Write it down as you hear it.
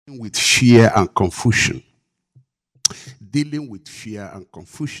with fear and confusion. Dealing with fear and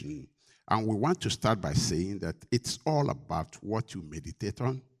confusion. And we want to start by saying that it's all about what you meditate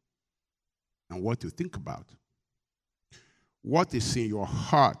on and what you think about. What is in your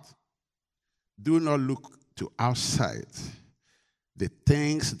heart? Do not look to outside. The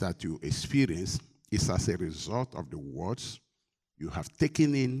things that you experience is as a result of the words you have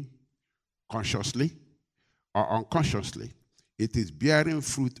taken in consciously or unconsciously. It is bearing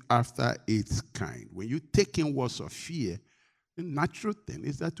fruit after its kind. When you take in words of fear, the natural thing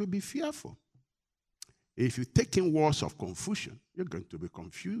is that you'll be fearful. If you take in words of confusion, you're going to be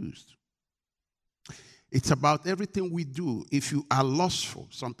confused. It's about everything we do. If you are lustful,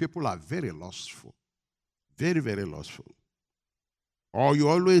 some people are very lustful, very, very lustful. Or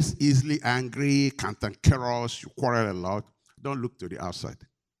you're always easily angry, cantankerous, you quarrel a lot, don't look to the outside.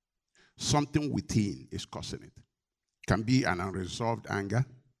 Something within is causing it. Can be an unresolved anger,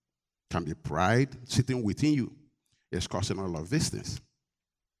 can be pride sitting within you. It's causing all of these things.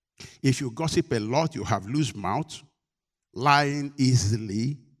 If you gossip a lot, you have loose mouth, lying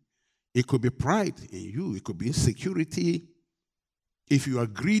easily. It could be pride in you. It could be insecurity. If you are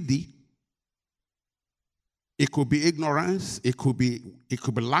greedy, it could be ignorance. It could be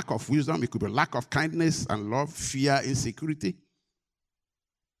lack of wisdom. It could be lack of kindness and love, fear, insecurity.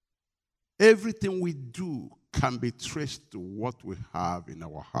 Everything we do can be traced to what we have in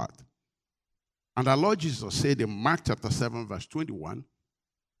our heart. And our Lord Jesus said in Mark chapter 7, verse 21,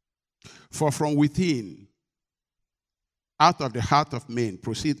 "For from within, out of the heart of men,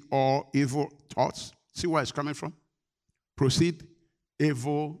 proceed all evil thoughts." See where it's coming from? Proceed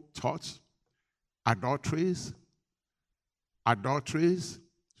evil thoughts, adulteries.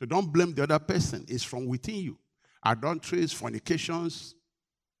 So don't blame the other person. It's from within you. Adulteries, fornications,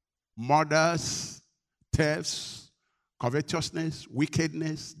 murders, thefts, covetousness,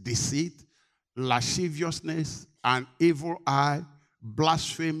 wickedness, deceit, lasciviousness, an evil eye,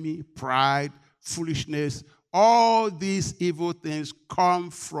 blasphemy, pride, foolishness. All these evil things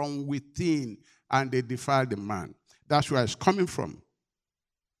come from within and they defile the man. That's where it's coming from.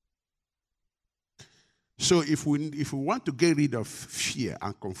 So if we want to get rid of fear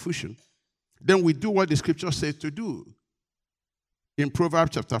and confusion, then we do what the scripture says to do. In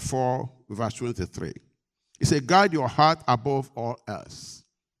Proverbs chapter 4, verse 23. It says, "Guard your heart above all else."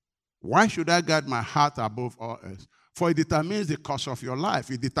 Why should I guard my heart above all else? For it determines the course of your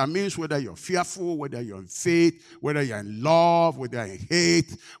life. It determines whether you're fearful, whether you're in faith, whether you're in love, whether you're in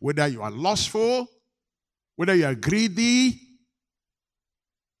hate, whether you are lustful, whether you are greedy.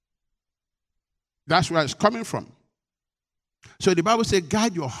 That's where it's coming from. So the Bible says,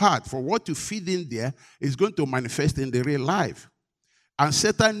 guard your heart, for what you feed in there is going to manifest in the real life. And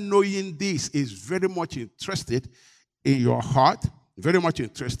Satan, knowing this, is very much interested in your heart, very much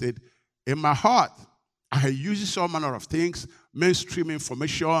interested in my heart. I use all manner of things, mainstream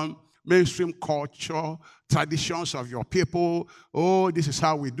information, mainstream culture, traditions of your people. Oh, this is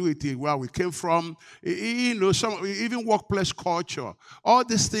how we do it, where we came from. You know, even workplace culture. All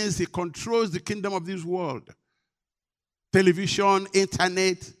these things, it controls the kingdom of this world. Television,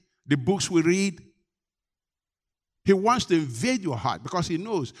 internet, the books we read. He wants to invade your heart because he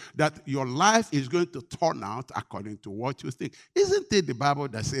knows that your life is going to turn out according to what you think. Isn't it the Bible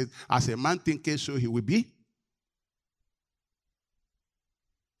that says, as a man thinketh, so he will be?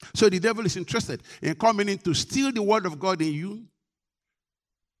 So the devil is interested in coming in to steal the word of God in you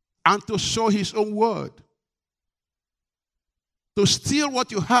and to sow his own word. To steal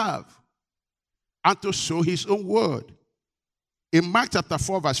what you have and to sow his own word. In Mark chapter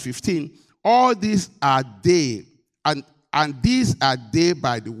 4, verse 15, all these are they, and these are they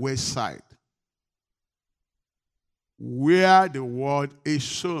by the wayside, where the word is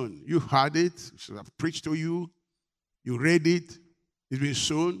sown. You heard it, it should have preached to you, you read it, it's been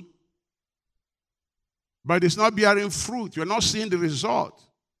sown. But it's not bearing fruit. You're not seeing the result.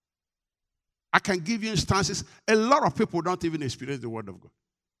 I can give you instances. A lot of people don't even experience the word of God.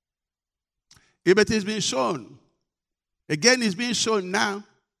 If it is being sown, again, it's being sown now.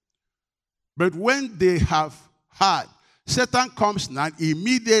 But when they have heard, Satan comes now,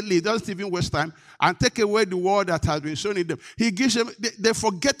 immediately, doesn't even waste time, and take away the word that has been sown in them. He gives them, they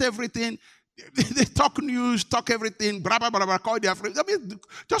forget everything. They talk news, talk everything, blah, blah, blah, blah, call their friends. I mean,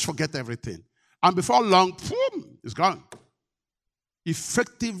 just forget everything. And before long, boom, it's gone.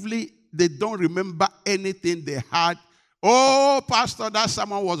 Effectively, they don't remember anything they had. Oh, Pastor, that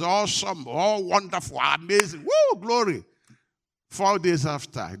sermon was awesome, oh, wonderful, amazing, woo, glory. 4 days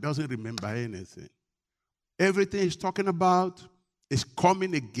after, he doesn't remember anything. Everything he's talking about is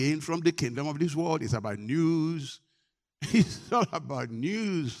coming again from the kingdom of this world. It's about news. It's all about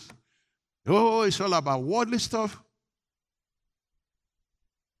news. Oh, it's all about worldly stuff.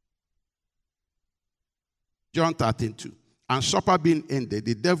 John 13:2. And supper being ended,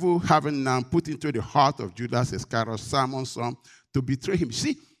 the devil having now put into the heart of Judas Iscariot, Simon's son, to betray him.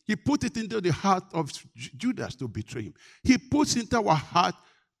 See, he put it into the heart of Judas to betray him. He puts into our heart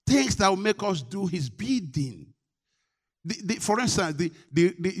things that will make us do his bidding. For instance,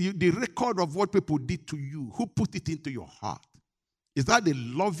 the record of what people did to you, who put it into your heart? Is that the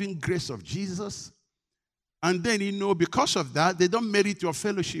loving grace of Jesus? And then, because of that, they don't merit your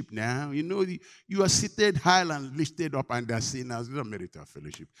fellowship now. You are seated high and lifted up, and they're sinners. They don't merit your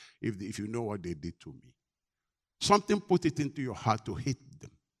fellowship if you know what they did to me. Something put it into your heart to hate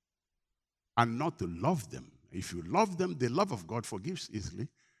them and not to love them. If you love them, the love of God forgives easily.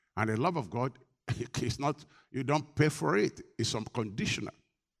 And the love of God is not, you don't pay for it. It's unconditional.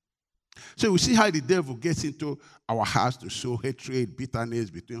 So we see how the devil gets into our hearts to sow hatred, bitterness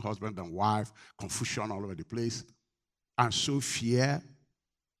between husband and wife, confusion all over the place, and sow fear.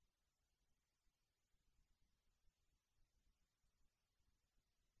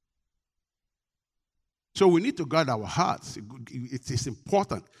 So we need to guard our hearts. It is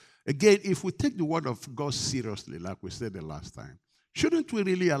important. Again, if we take the word of God seriously, like we said the last time, shouldn't we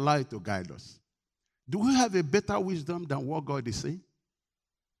really allow it to guide us? Do we have a better wisdom than what God is saying?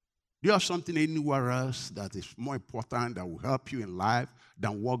 Do you have something anywhere else that is more important that will help you in life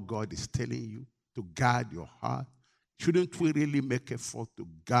than what God is telling you to guard your heart? Shouldn't we really make effort to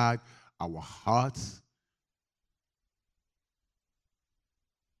guard our hearts?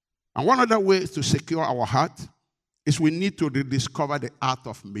 And one other way to secure our heart is we need to rediscover the art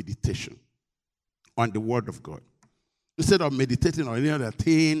of meditation on the Word of God. Instead of meditating on any other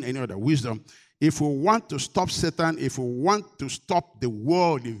thing, any other wisdom, if we want to stop Satan, if we want to stop the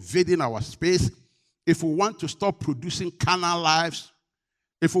world invading our space, if we want to stop producing carnal lives,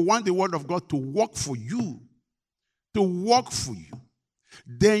 if we want the Word of God to work for you,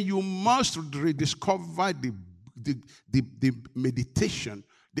 then you must rediscover the meditation,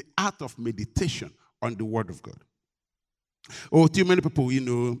 the art of meditation on the Word of God. Oh, too many people,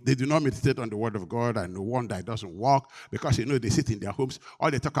 they do not meditate on the Word of God, and no wonder it doesn't work because, they sit in their homes. All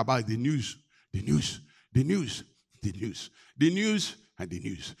they talk about is the news. And the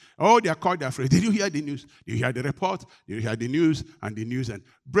news. Oh, they are called their friends. Did you hear the news? Did you hear the report? Did you hear the news? And the news. And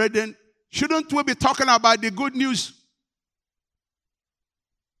brethren, shouldn't we be talking about the good news?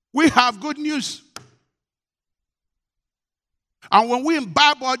 We have good news. And when we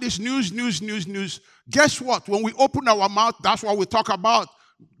imbibe all this news, guess what? When we open our mouth, that's what we talk about.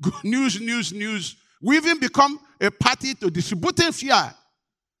 Good news. We even become a party to distributing fear.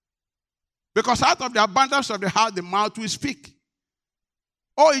 Because out of the abundance of the heart, the mouth will speak.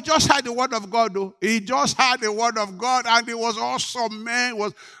 Oh, he just had the word of God, though. He just had the word of God, and it was awesome, man.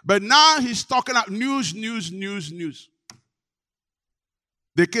 But now he's talking about news.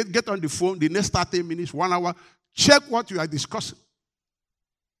 They can get on the phone the next 30 minutes, 1 hour, check what you are discussing.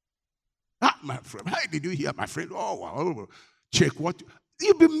 My friend, how did you hear, my friend? Oh, wow. Check what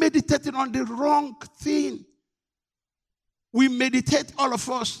you've been meditating on the wrong thing. We meditate, all of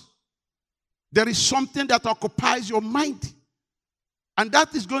us. There is something that occupies your mind, and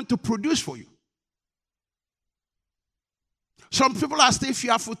that is going to produce for you. Some people are still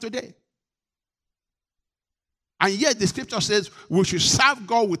fearful today. And yet the scripture says we should serve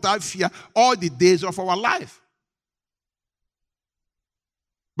God without fear all the days of our life.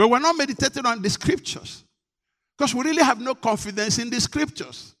 But we're not meditating on the scriptures because we really have no confidence in the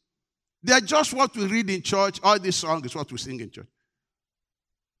scriptures. They are just what we read in church. All this song is what we sing in church.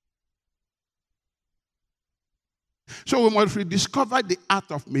 So we must rediscover the art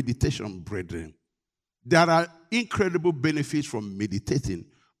of meditation, brethren. There are incredible benefits from meditating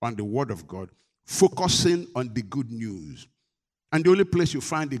on the Word of God, focusing on the good news. And the only place you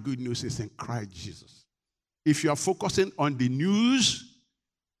find the good news is in Christ Jesus. If you are focusing on the news,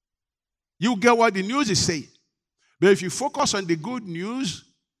 you get what the news is saying. But if you focus on the good news,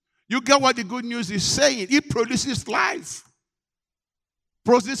 you get what the good news is saying. It produces life,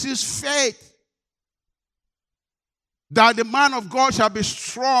 produces faith. That the man of God shall be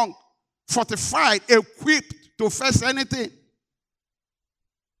strong, fortified, equipped to face anything.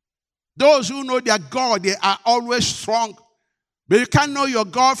 Those who know their God, they are always strong. But you can't know your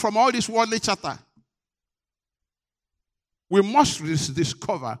God from all this worldly chatter. We must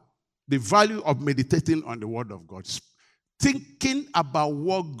discover the value of meditating on the Word of God. Thinking about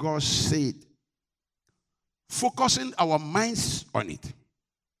what God said. Focusing our minds on it.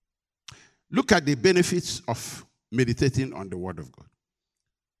 Look at the benefits of meditating on the Word of God.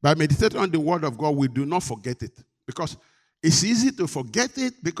 By meditating on the Word of God, we do not forget it. Because It's easy to forget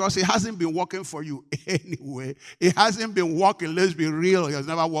it because it hasn't been working for you anyway. It hasn't been working. Let's be real. It has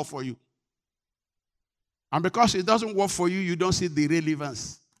never worked for you. And because it doesn't work for you, you don't see the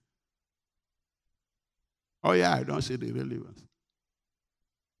relevance. Oh, yeah, I don't see the relevance.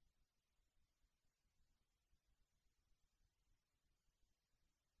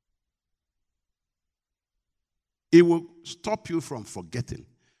 It will stop you from forgetting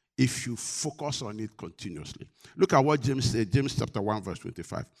if you focus on it continuously. Look at what James said, James chapter 1, verse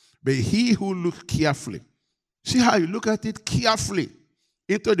 25. But he who looks carefully, see how you look at it carefully,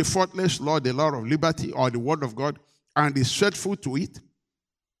 into the faultless law, the law of liberty, or the word of God, and is faithful to it,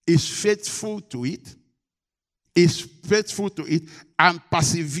 is faithful to it, and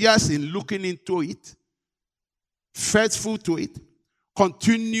perseveres in looking into it, faithful to it,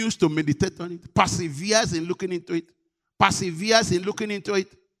 continues to meditate on it, perseveres in looking into it,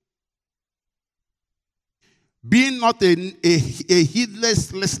 being not a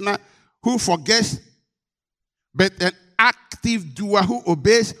heedless listener who forgets, but an active doer who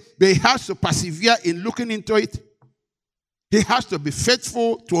obeys. But he has to persevere in looking into it. He has to be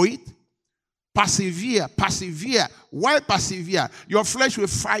faithful to it. Persevere. Why persevere? Your flesh will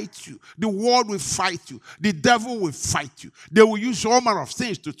fight you. The world will fight you. The devil will fight you. They will use all manner of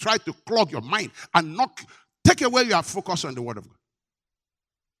things to try to clog your mind and take away your focus on the word of God.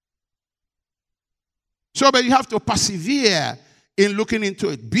 So, but you have to persevere in looking into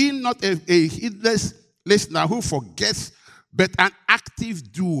it. Being not a heedless listener who forgets, but an active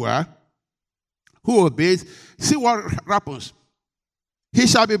doer who obeys. See what happens. He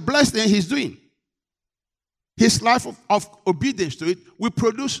shall be blessed in his doing. His life of obedience to it will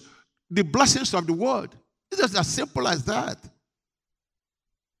produce the blessings of the word. It's just as simple as that.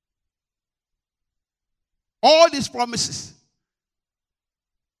 All these promises.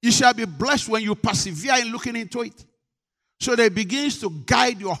 You shall be blessed when you persevere in looking into it. So that it begins to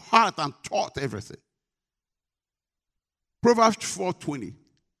guide your heart and thought, everything. Proverbs 4:20.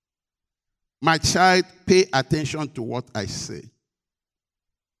 My child, pay attention to what I say.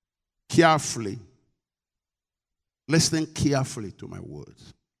 Carefully. Listen carefully to my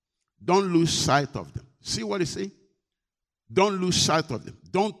words. Don't lose sight of them. See what he's saying? Don't lose sight of them.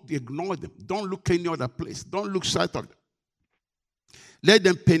 Don't ignore them. Don't look any other place. Don't lose sight of them. Let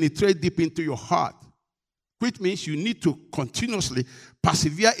them penetrate deep into your heart. Which means you need to continuously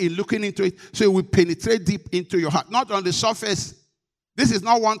persevere in looking into it so it will penetrate deep into your heart. Not on the surface. This is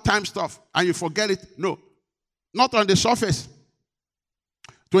not one-time stuff and you forget it. No. Not on the surface.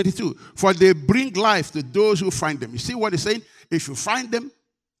 22. For they bring life to those who find them. You see what he's saying? If you find them,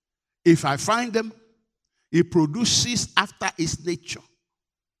 if I find them, it produces after its nature.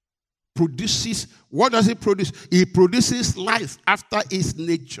 Produces, what does it produce? It produces life after its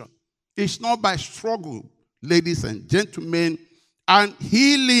nature. It's not by struggle, ladies and gentlemen, and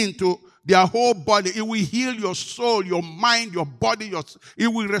healing to their whole body. It will heal your soul, your mind, your body. It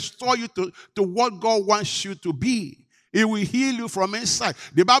will restore you to what God wants you to be. It will heal you from inside.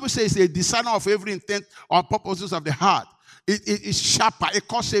 The Bible says a discerner of every intent or purposes of the heart. It's sharper.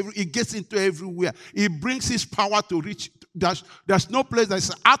 It gets into everywhere. It brings His power to reach. There's no place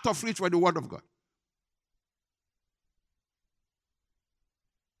that's out of reach for the word of God.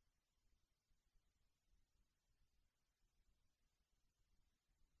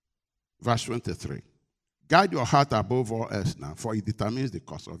 Verse 23. Guide your heart above all else now, for it determines the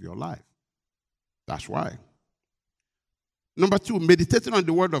course of your life. That's why. Number 2, meditating on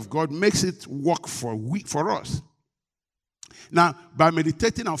the word of God makes it work for us. Now, by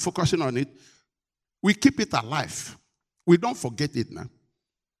meditating and focusing on it, we keep it alive. We don't forget it now.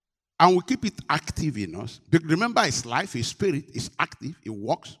 And we keep it active in us. Remember, it's life, it's spirit, it's active, it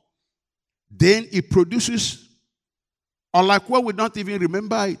works. Then it produces, or like when we don't even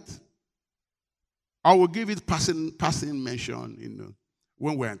remember it. I will give it passing mention,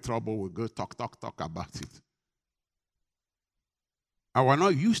 when we're in trouble, we go talk about it. And we're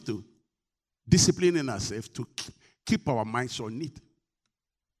not used to disciplining ourselves to keep our minds on it.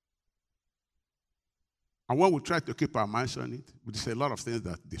 And when we try to keep our minds on it, we say a lot of things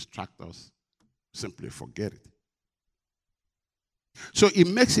that distract us. Simply forget it. So it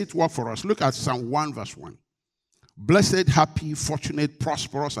makes it work for us. Look at Psalm 1 verse 1. Blessed, happy, fortunate,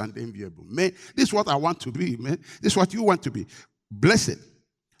 prosperous, and enviable. Man, this is what I want to be, man. This is what you want to be. Blessed.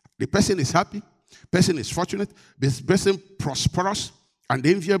 The person is happy. Person is fortunate. This person prosperous and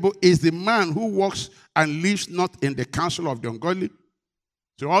enviable is the man who walks and lives not in the counsel of the ungodly.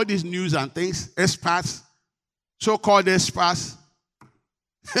 So all these news and things, experts, so-called experts,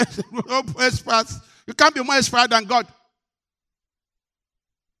 experts, you can't be more expert than God.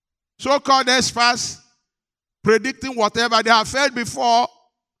 So-called experts, predicting whatever. They have failed before.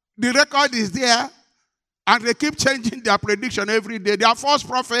 The record is there. And they keep changing their prediction every day. They are false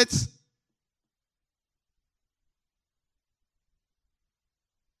prophets.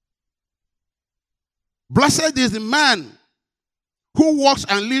 Blessed is the man who walks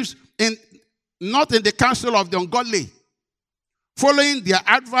and lives not in the counsel of the ungodly, following their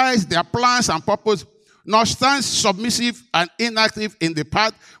advice, their plans and purpose, nor stands submissive and inactive in the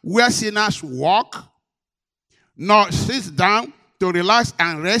path where sinners walk, nor sits down to relax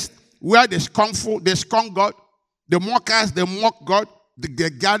and rest where they scorn God, the mockers, they mock God, they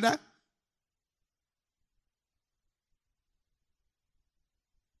gather.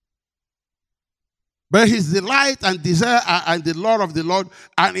 But his delight and desire are in the law of the Lord,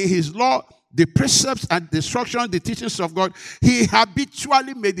 and in his law, the precepts and the instructions, the teachings of God, he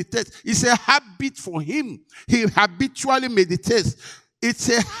habitually meditates. It's a habit for him. He habitually meditates. It's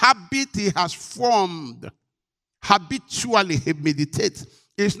a habit he has formed. Habitually he meditates.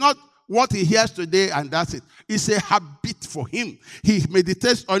 It's not what he hears today and that's it. It's a habit for him. He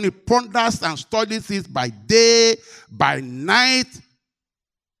meditates on it, ponders and studies it by day, by night.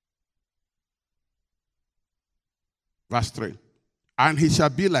 Verse 3. And he shall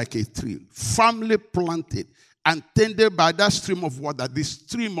be like a tree, firmly planted and tended by that stream of water, the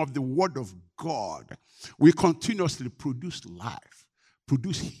stream of the word of God. We continuously produce life,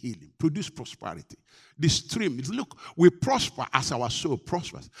 produce healing, produce prosperity. The stream, look, we prosper as our soul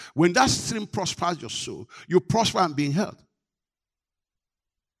prospers. When that stream prospers your soul, you prosper and be held.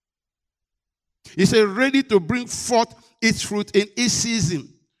 He said, ready to bring forth its fruit in its season.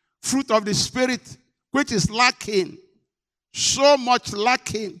 Fruit of the Spirit, which is lacking. So much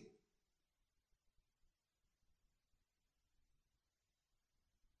lacking.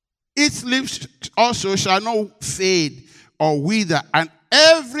 Its leaves also shall not fade or wither, and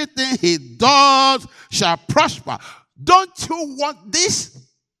everything he does shall prosper. Don't you want this?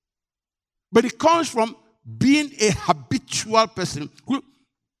 But it comes from being a habitual person who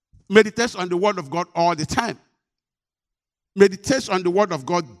meditates on the word of God all the time. Meditates on the word of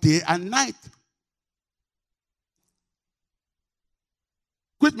God day and night.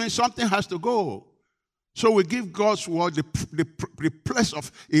 Which means something has to go. So we give God's word the place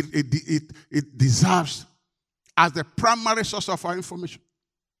of it deserves as the primary source of our information.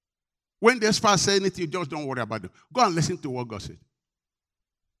 When the experts say anything, you just don't worry about it. Go and listen to what God said.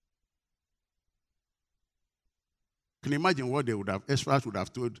 Can you imagine what experts would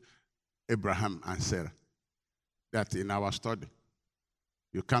have told Abraham and Sarah? That in our study,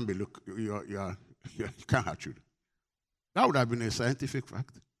 you can't you can't have children. That would have been a scientific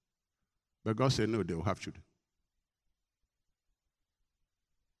fact. But God said, no, they will have children.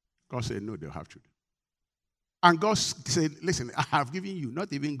 God said, no, they'll have children. And God said, listen, I have given you,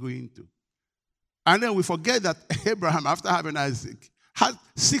 not even going to. And then we forget that Abraham, after having Isaac, had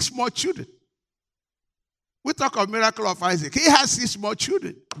 6 more children. We talk of miracle of Isaac. He has 6 more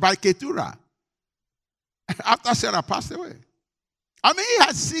children by Keturah. After Sarah passed away. I mean, he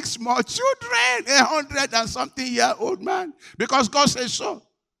had 6 more children, 100-and-something-year-old man, because God says so.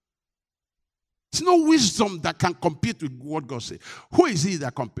 There's no wisdom that can compete with what God said. Who is he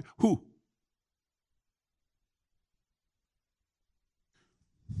that compete? Who?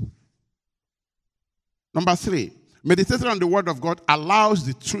 Number 3, meditating on the word of God allows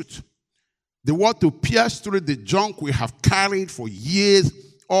the truth, the word to pierce through the junk we have carried for years,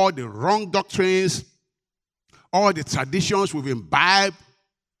 all the wrong doctrines, all the traditions we've imbibed,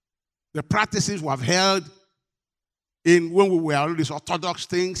 the practices we have held in when we were all these orthodox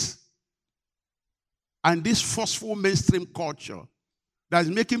things, and this forceful mainstream culture that is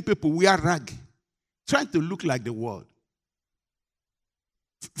making people wear rag, trying to look like the world,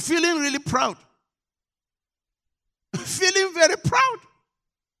 feeling really proud, feeling very proud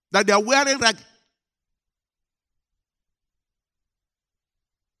that they are wearing rag.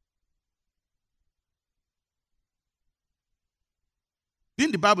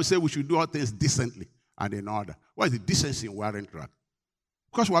 Didn't the Bible say we should do all things decently and in order? What is the decency in wearing rag?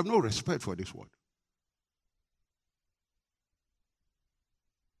 Because we have no respect for this word.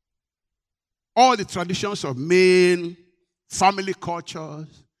 All the traditions of men, family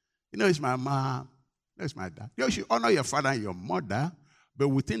cultures. It's my mom, it's my dad. You should honor your father and your mother, but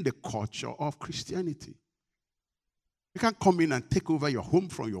within the culture of Christianity. You can't come in and take over your home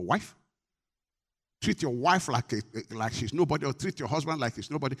from your wife. Treat your wife like she's nobody, or treat your husband like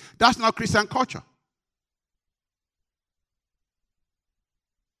he's nobody. That's not Christian culture.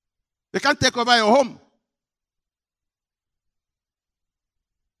 They can't take over your home.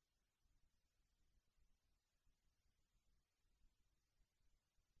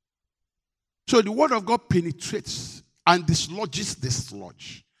 So the word of God penetrates and dislodges this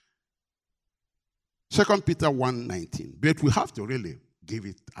sludge. 2 Peter 1:19. But we have to really give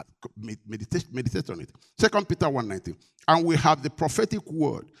it, meditate on it. 2 Peter 1:19. And we have the prophetic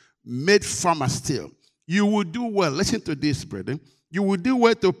word made firmer still. You will do well. Listen to this, brethren. You will do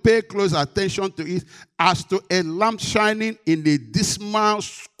well to pay close attention to it as to a lamp shining in a dismal,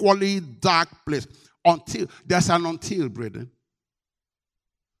 squally, dark place. Until, there's an until, brethren.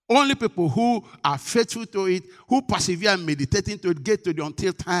 Only people who are faithful to it, who persevere in meditating to it, get to the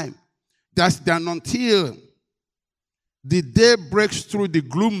until time. That's the until the day breaks through the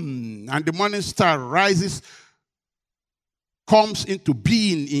gloom and the morning star rises, comes into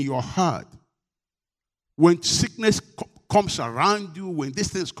being in your heart. When sickness comes around you, when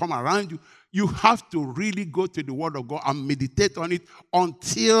these things come around you, you have to really go to the word of God and meditate on it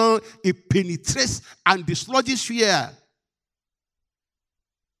until it penetrates and dislodges fear.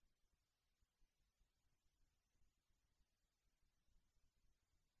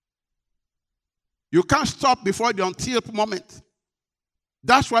 You can't stop before the until moment.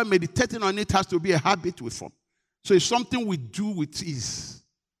 That's why meditating on it has to be a habit we form. So it's something we do with ease.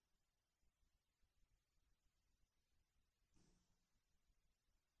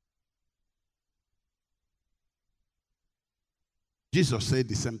 Jesus said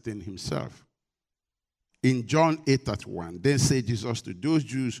the same thing himself. In John 8:31, then said Jesus to those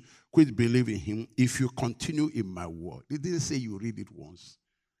Jews who believe in him, if you continue in my word. He didn't say you read it once.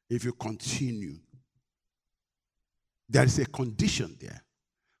 If you continue. There is a condition there.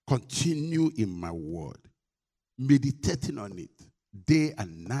 Continue in my word. Meditating on it day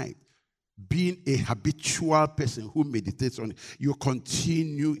and night. Being a habitual person who meditates on it. You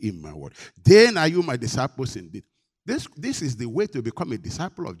continue in my word. Then are you my disciples indeed. This is the way to become a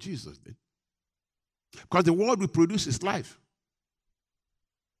disciple of Jesus. Then. Because the word we produce is life.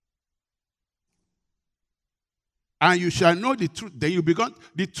 And you shall know the truth. Then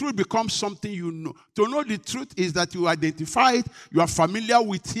the truth becomes something you know. To know the truth is that you identify it, you are familiar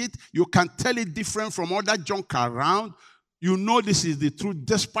with it, you can tell it different from other junk around. You know this is the truth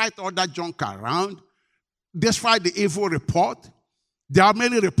despite other junk around. Despite the evil report. There are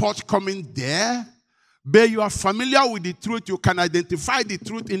many reports coming there. But you are familiar with the truth. You can identify the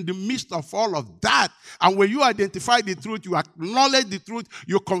truth in the midst of all of that. And when you identify the truth, you acknowledge the truth,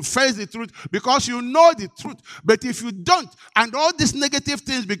 you confess the truth because you know the truth. But if you don't, and all these negative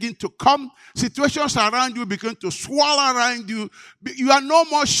things begin to come, situations around you begin to swirl around you, you are no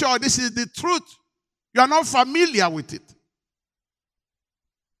more sure this is the truth. You are not familiar with it.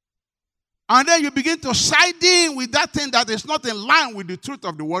 And then you begin to side in with that thing that is not in line with the truth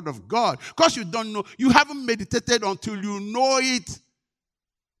of the word of God. Because you don't know. You haven't meditated until you know it.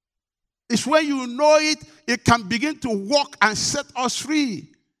 It's when you know it, it can begin to walk and set us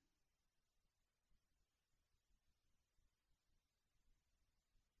free.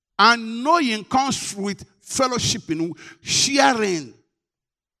 And knowing comes with fellowshipping, sharing,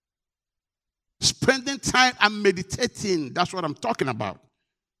 spending time and meditating. That's what I'm talking about.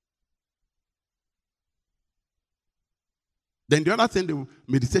 Then the other thing the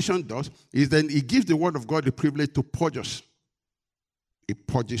meditation does is then it gives the word of God the privilege to purge us. It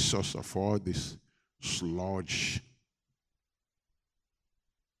purges us of all this sludge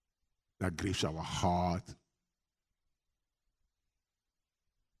that grieves our heart.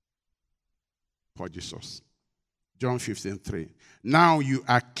 Purges us. John 15:3. Now you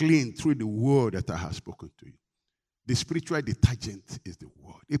are clean through the word that I have spoken to you. The spiritual detergent is the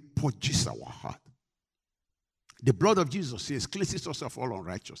word. It purges our heart. The blood of Jesus says, cleanses us of all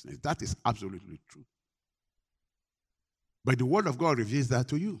unrighteousness. That is absolutely true. But the word of God reveals that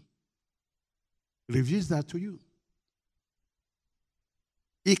to you. Reveals that to you.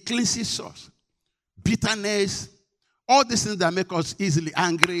 It cleanses us. Bitterness, all these things that make us easily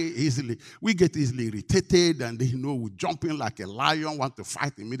angry, we get easily irritated, and we jump in like a lion, want to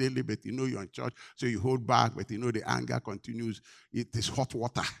fight immediately, but you're in church, so you hold back, but the anger continues. It is hot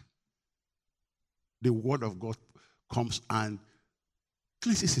water. The word of God comes and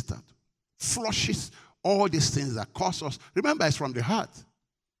cleanses it out, flushes all these things that cause us. Remember, it's from the heart.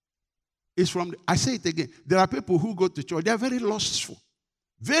 I say it again. There are people who go to church, they are very lustful,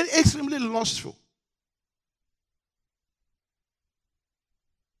 very extremely lustful.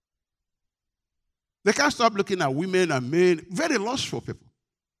 They can't stop looking at women and men, very lustful people.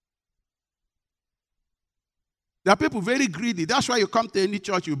 There are people very greedy. That's why you come to any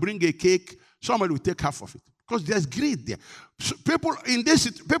church, you bring a cake, somebody will take half of it. Because there's greed there. So people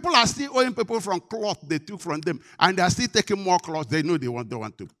are still owing people from cloth they took from them. And they are still taking more cloth. They know they don't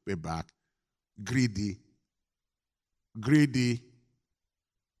want to pay back. Greedy.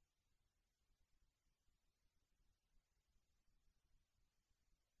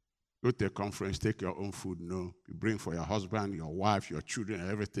 Go to a conference, take your own food. No. You bring for your husband, your wife, your children,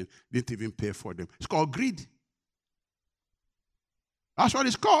 everything. Didn't even pay for them. It's called greed. That's what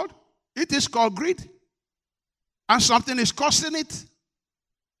it's called. It is called greed. And something is causing it.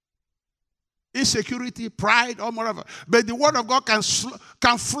 Insecurity, pride, or whatever. But the word of God can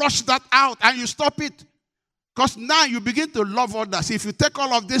flush that out and you stop it. Because now you begin to love others. If you take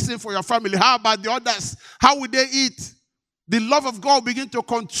all of this in for your family, how about the others? How will they eat? The love of God will begin to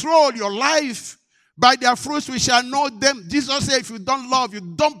control your life. By their fruits we shall know them. Jesus said, if you don't love, you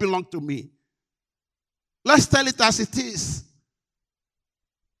don't belong to me. Let's tell it as it is.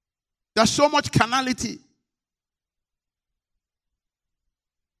 There's so much carnality.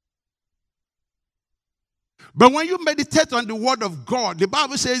 But when you meditate on the word of God, the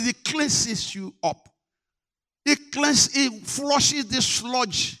Bible says it cleanses you up. It flushes the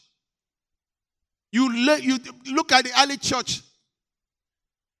sludge. You look at the early church.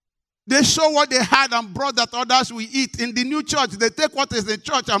 They saw what they had and brought that others will eat. In the new church, they take what is in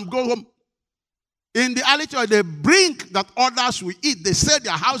church and go home. In the early church, they bring that others will eat. They sell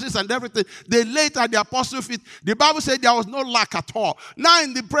their houses and everything. They lay it at the apostles' feet. The Bible said there was no lack at all. Now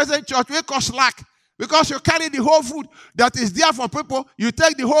in the present church, we cause lack. Because you carry the whole food that is there for people. You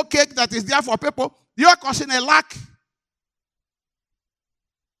take the whole cake that is there for people. You're causing a lack.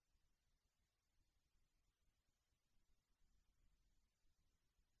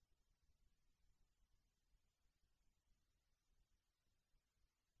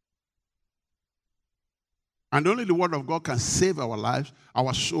 And only the word of God can save our lives,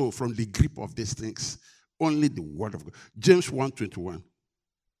 our soul from the grip of these things. Only the word of God. James 1:21.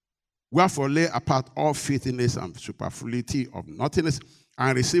 Wherefore lay apart all filthiness and superfluity of naughtiness,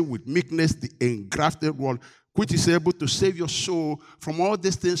 and receive with meekness the engrafted word, which is able to save your soul from all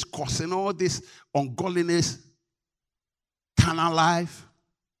these things causing all this ungodliness, carnal life,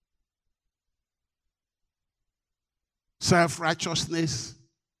 self-righteousness,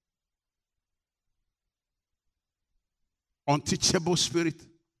 unteachable spirit.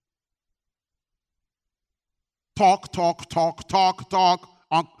 Talk,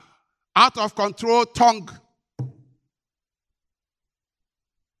 out of control tongue.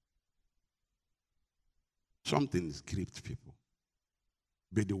 Something is gripped people.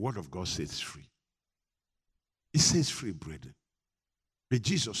 But the word of God sets free. It sets free, brethren. But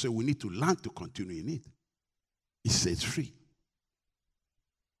Jesus said we need to learn to continue in it. It sets free.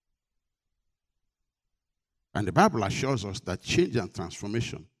 And the Bible assures us that change and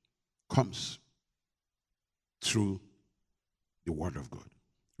transformation comes through the word of God.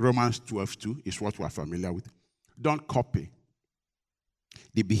 Romans 12:2 is what we are familiar with. Don't copy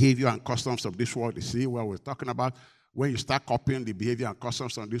the behavior and customs of this world. You see what we're talking about? When you start copying the behavior and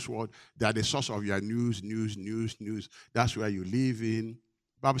customs of this world, they are the source of your news. That's where you live in.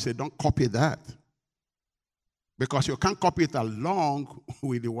 The Bible says don't copy that. Because you can't copy it along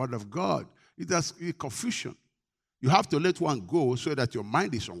with the word of God. It does confusion. You have to let one go so that your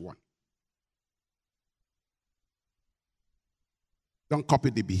mind is on one. Don't copy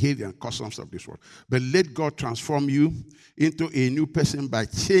the behavior and customs of this world. But let God transform you into a new person by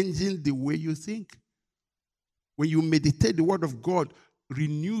changing the way you think. When you meditate, the word of God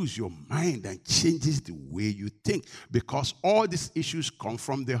renews your mind and changes the way you think. Because all these issues come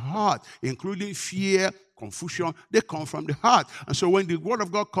from the heart, including fear, confusion. They come from the heart. And so when the word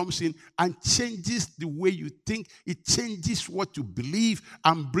of God comes in and changes the way you think, it changes what you believe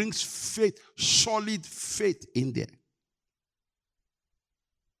and brings faith, solid faith in there.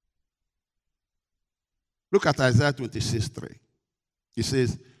 Look at Isaiah 26:3. It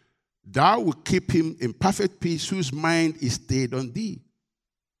says, thou will keep him in perfect peace whose mind is stayed on thee.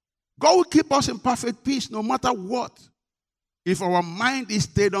 God will keep us in perfect peace no matter what. If our mind is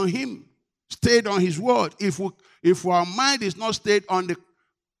stayed on him, stayed on his word. If our mind is not stayed on the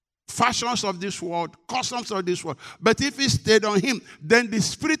fashions of this world, customs of this world, but if it's stayed on him, then the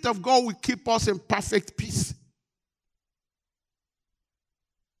Spirit of God will keep us in perfect peace.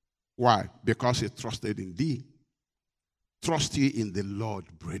 Why? Because he trusted in thee. Trust ye in the Lord,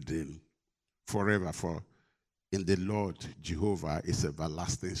 brethren, forever. For in the Lord Jehovah is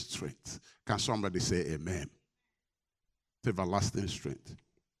everlasting strength. Can somebody say amen? It's everlasting strength.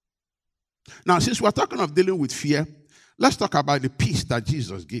 Now, since we're talking of dealing with fear, let's talk about the peace that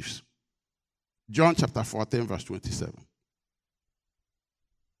Jesus gives. John chapter 14, verse 27.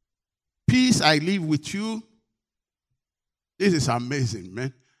 Peace I leave with you. This is amazing,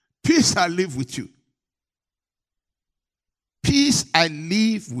 man. Peace I live with you. Peace I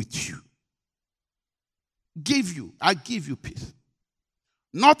live with you. I give you peace.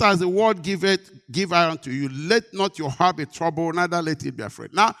 Not as the world giveth, give I unto you. Let not your heart be troubled, neither let it be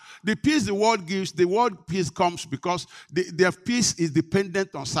afraid. Now, the peace the world gives, the world peace comes because their peace is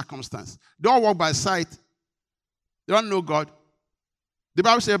dependent on circumstance. They don't walk by sight. They don't know God. The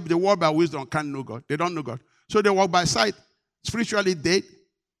Bible says the world by wisdom can't know God. They don't know God. So they walk by sight, spiritually dead.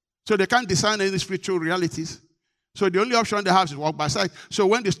 So they can't discern any spiritual realities. So the only option they have is walk by sight. So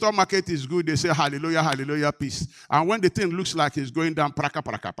when the stock market is good, they say hallelujah, hallelujah, peace. And when the thing looks like it's going down, praka,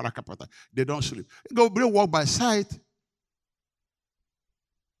 praka, praka, praka, they don't sleep. They walk by sight.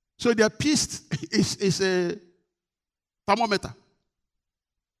 So their peace is a thermometer.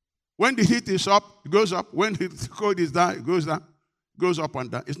 When the heat is up, it goes up. When the cold is down, it goes down. It goes up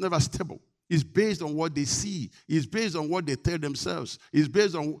and down. It's never stable. It's based on what they see. It's based on what they tell themselves. It's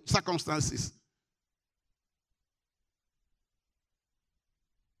based on circumstances.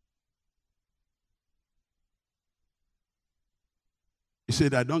 He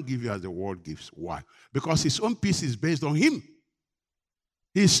said, I don't give you as the world gives. Why? Because his own peace is based on him.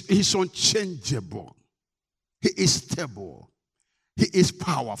 He's unchangeable. He is stable. He is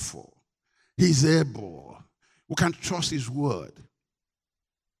powerful. He's able. We can trust his word.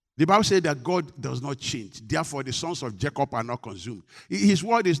 The Bible says that God does not change. Therefore, the sons of Jacob are not consumed. His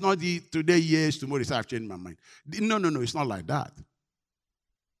word is not today, yes, tomorrow, I've changed my mind. No, it's not like that.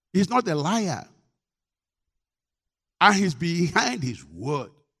 He's not a liar. And he's behind his word.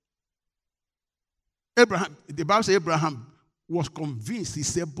 Abraham, the Bible says Abraham was convinced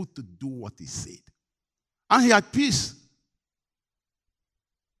he's able to do what he said. And he had peace.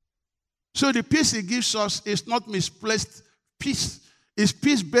 So the peace he gives us is not misplaced peace. It's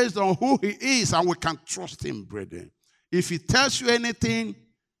peace based on who he is, and we can trust him, brethren. If he tells you anything,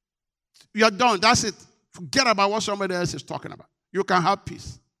 you're done. That's it. Forget about what somebody else is talking about. You can have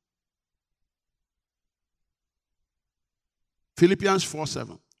peace. Philippians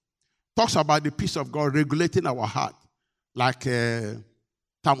 4:7 talks about the peace of God regulating our heart like a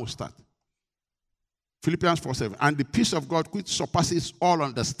thermostat. Philippians 4:7. And the peace of God, which surpasses all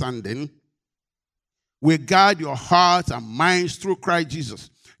understanding, will guard your hearts and minds through Christ Jesus.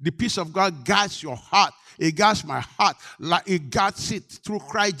 The peace of God guards your heart. It guards my heart. Like it guards it through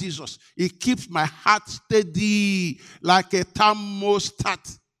Christ Jesus. It keeps my heart steady like a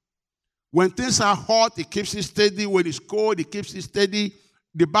thermostat. When things are hot, it keeps it steady. When it's cold, it keeps it steady.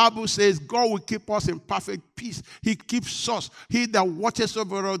 The Bible says God will keep us in perfect peace. He keeps us. He that watches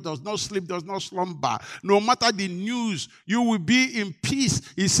over us does not sleep, does not slumber. No matter the news, you will be in peace.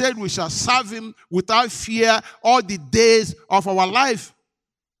 He said we shall serve him without fear all the days of our life.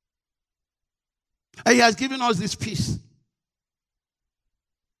 And he has given us this peace.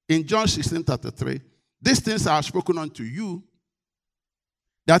 In John 16:33, these things I have spoken unto you,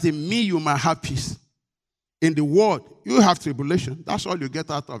 that in me you might have peace. In the world, you have tribulation. That's all you get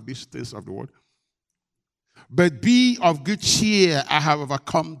out of these things of the world. But be of good cheer, I have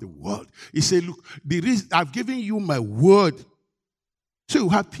overcome the world. He said, look, the reason I've given you my word, so you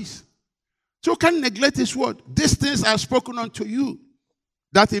have peace. So you can't neglect his word. These things I have spoken unto you,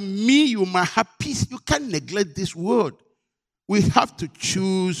 that in me you might have peace. You can't neglect this word. We have to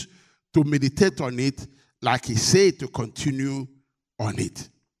choose to meditate on it, like he said, to continue on it.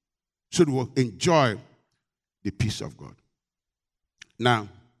 So we'll enjoy the peace of God. Now,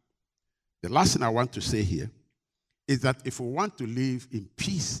 the last thing I want to say here is that if we want to live in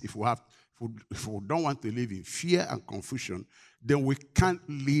peace, if we don't want to live in fear and confusion, then we can't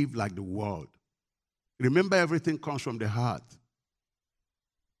live like the world. Remember, everything comes from the heart.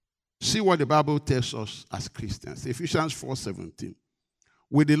 See what the Bible tells us as Christians. Ephesians 4:17.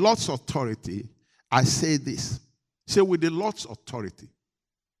 With the Lord's authority, I say this. Say, with the Lord's authority,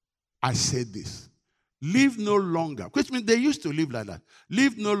 I say this. Live no longer, which means they used to live like that.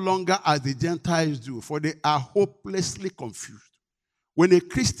 Live no longer as the Gentiles do, for they are hopelessly confused. When a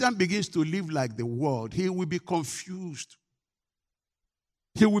Christian begins to live like the world, he will be confused.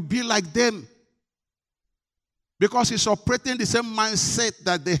 He will be like them. Because he's operating the same mindset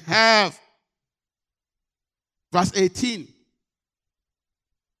that they have. Verse 18.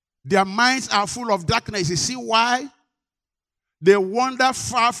 Their minds are full of darkness. You see why? They wander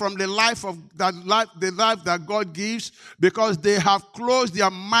far from the life that God gives, because they have closed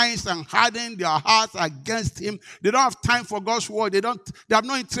their minds and hardened their hearts against him. They don't have time for God's word. They have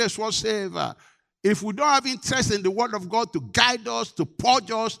no interest whatsoever. If we don't have interest in the word of God to guide us, to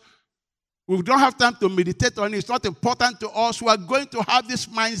purge us, we don't have time to meditate on it. It's not important to us. We are going to have this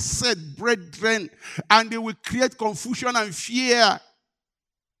mindset, brethren, and it will create confusion and fear.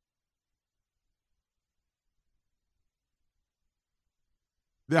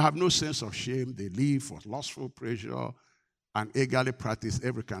 They have no sense of shame. They live for lustful pleasure. and eagerly practice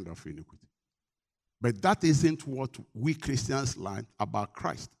every kind of iniquity. But that isn't what we Christians learn about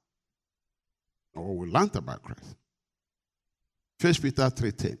Christ, or we learned about Christ. 1 Peter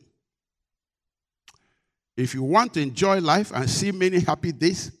 3:10. If you want to enjoy life and see many happy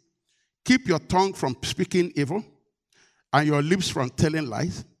days, keep your tongue from speaking evil and your lips from telling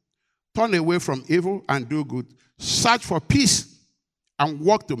lies. Turn away from evil and do good. Search for peace and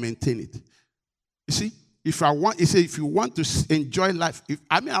work to maintain it. You see, if you want to enjoy life,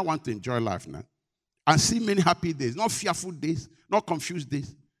 I want to enjoy life now and see many happy days, not fearful days, not confused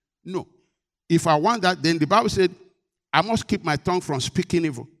days. No. If I want that, then the Bible said, I must keep my tongue from speaking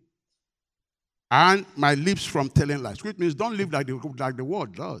evil and my lips from telling lies. Which means don't live like the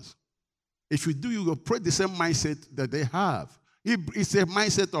world does. If you do, you will pray the same mindset that they have. It's a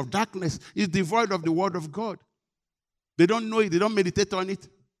mindset of darkness. It's devoid of the word of God. They don't know it. They don't meditate on it.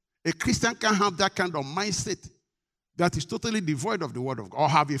 A Christian can't have that kind of mindset that is totally devoid of the word of God or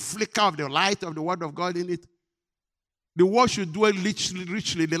have a flicker of the light of the word of God in it. The word should dwell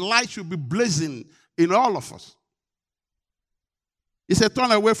richly. The light should be blazing in all of us. He said,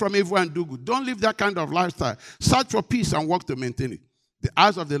 turn away from evil and do good. Don't live that kind of lifestyle. Search for peace and work to maintain it. The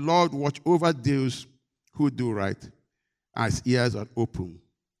eyes of the Lord watch over those who do right, and his ears are open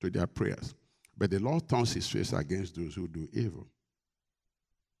to their prayers. But the Lord turns his face against those who do evil.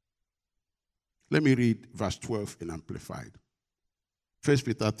 Let me read verse 12 in Amplified. 1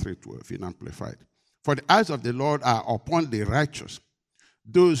 Peter 3:12 in Amplified. For the eyes of the Lord are upon the righteous,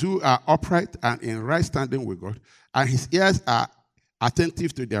 those who are upright and in right standing with God, and his ears are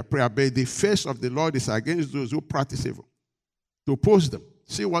attentive to their prayer. But the face of the Lord is against those who practice evil, to oppose them.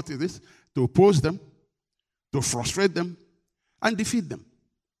 See what it is? To oppose them, to frustrate them, and defeat them.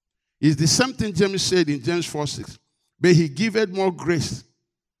 It's the same thing James said in James 4:6. But he giveth more grace.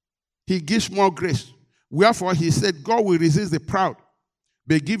 He gives more grace. Wherefore he said, God will resist the proud,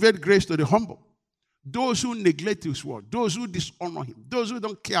 but giveth grace to the humble. Those who neglect his word, those who dishonor him, those who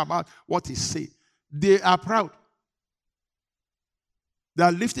don't care about what he says, they are proud. They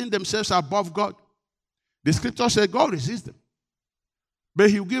are lifting themselves above God. The scripture says God resists them. But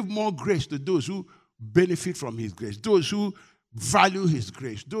he will give more grace to those who benefit from his grace, those who value his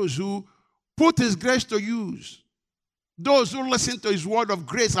grace, those who put his grace to use, those who listen to his word of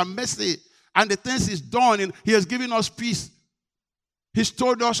grace and mercy, and the things he's done, and he has given us peace. He's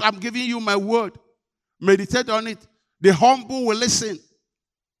told us, I'm giving you my word. Meditate on it. The humble will listen,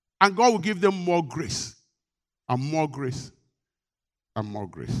 and God will give them more grace, and more grace, and more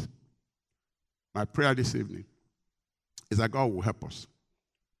grace. My prayer this evening is that God will help us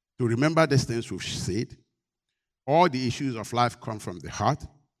to remember these things we've said. All the issues of life come from the heart,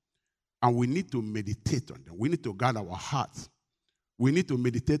 and we need to meditate on them. We need to guard our hearts. We need to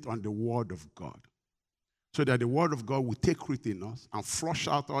meditate on the word of God, so that the word of God will take root in us and flush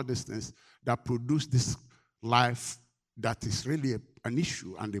out all these things that produce this life that is really an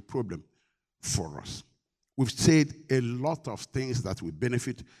issue and a problem for us. We've said a lot of things that we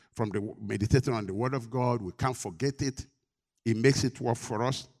benefit from the meditating on the word of God. We can't forget it. It makes it work for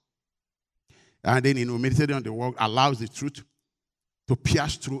us. And then, meditating on the word allows the truth to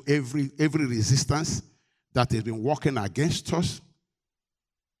pierce through every resistance that has been working against us.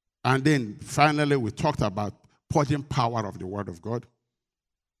 And then, finally, we talked about purging power of the word of God.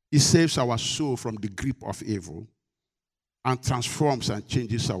 It saves our soul from the grip of evil and transforms and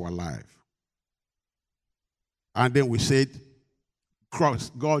changes our life. And then we said,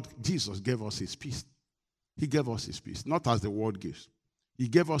 Jesus gave us his peace. He gave us his peace, not as the world gives. He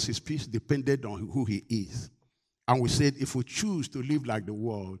gave us his peace dependent on who he is. And we said, if we choose to live like the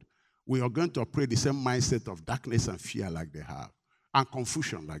world, we are going to operate the same mindset of darkness and fear like they have, and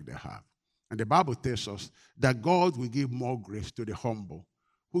confusion like they have. And the Bible tells us that God will give more grace to the humble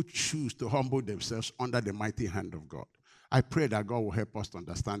who choose to humble themselves under the mighty hand of God. I pray that God will help us to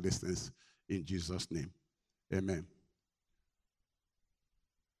understand these things in Jesus' name. Amen.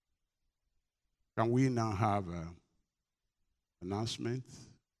 Can we now have an announcement?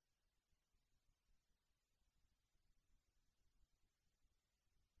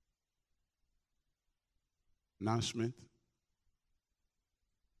 Announcement.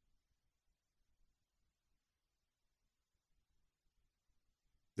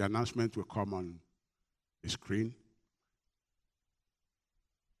 The announcement will come on the screen.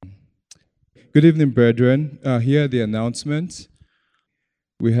 Good evening, brethren. Here are the announcements.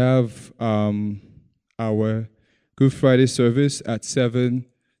 We have our Good Friday service at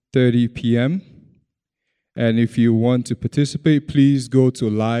 7:30 p.m. And if you want to participate, please go to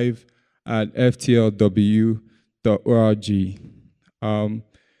live at ftlw.org.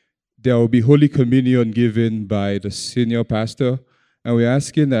 there will be Holy Communion given by the senior pastor. And we're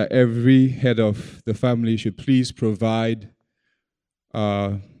asking that every head of the family should please provide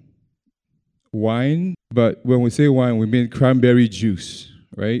wine. But when we say wine, we mean cranberry juice,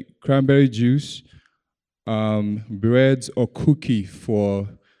 right? Cranberry juice, breads or cookie for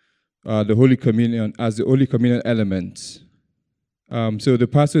the Holy Communion as the Holy Communion elements. So the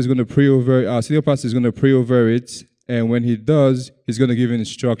pastor is going to pray over, our senior pastor is going to pray over it, and when he does, he's going to give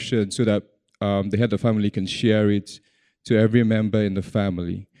instructions so that the head of the family can share it to every member in the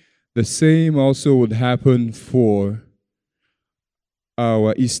family. The same also would happen for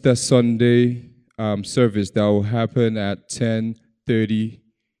our Easter Sunday service that will happen at 10:30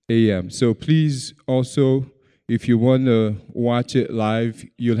 a.m. So please also, if you want to watch it live,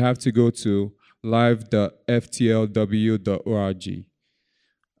 you'll have to go to live.ftlw.org.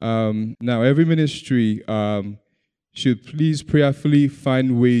 Now, every ministry should please prayerfully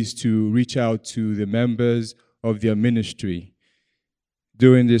find ways to reach out to the members of their ministry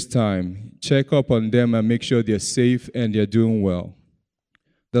during this time. Check up on them and make sure they're safe and they're doing well.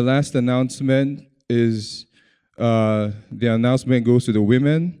 The last announcement is the announcement goes to the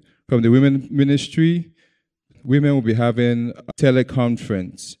women. From the women ministry, women will be having a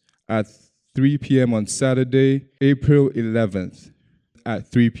teleconference at 3 p.m. on Saturday, April 11th at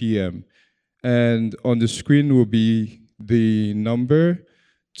 3 p.m. And on the screen will be the number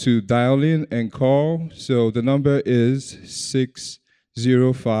to dial in and call. So the number is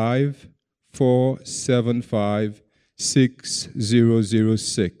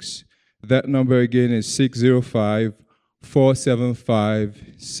 605-475-6006. That number again is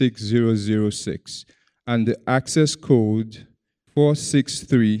 605-475-6006. And the access code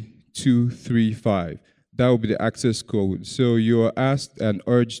 463235. That will be the access code. So you are asked and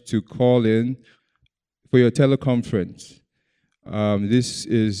urged to call in for your teleconference. This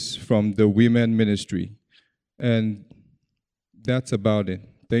is from the women ministry. And that's about it.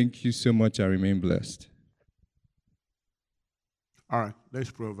 Thank you so much. I remain blessed. All right, let's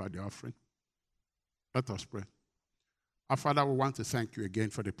pray over the offering. Let us pray. Our Father, we want to thank you again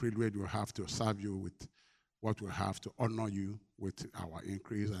for the privilege we have to serve you with what we have, to honor you with our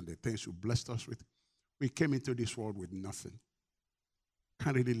increase and the things you blessed us with. We came into this world with nothing.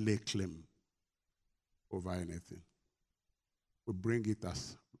 Can't really lay claim over anything. We bring it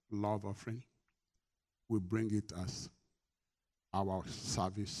as love offering. We bring it as our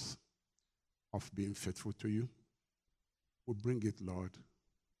service of being faithful to you. We bring it, Lord,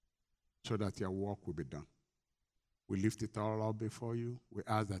 so that your work will be done. We lift it all up before you. We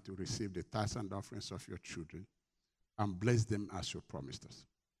ask that you receive the tithes and offerings of your children and bless them as you promised us.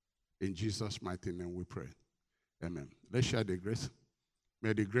 In Jesus' mighty name we pray. Amen. Let's share the grace.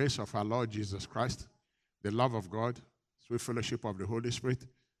 May the grace of our Lord Jesus Christ, the love of God, sweet fellowship of the Holy Spirit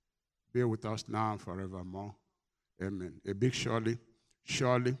be with us now and forevermore. Amen. A big surely,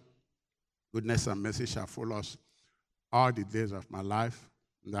 goodness and mercy shall follow us all the days of my life,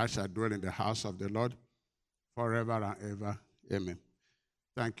 and I shall dwell in the house of the Lord forever and ever. Amen.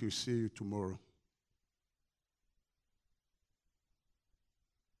 Thank you. See you tomorrow.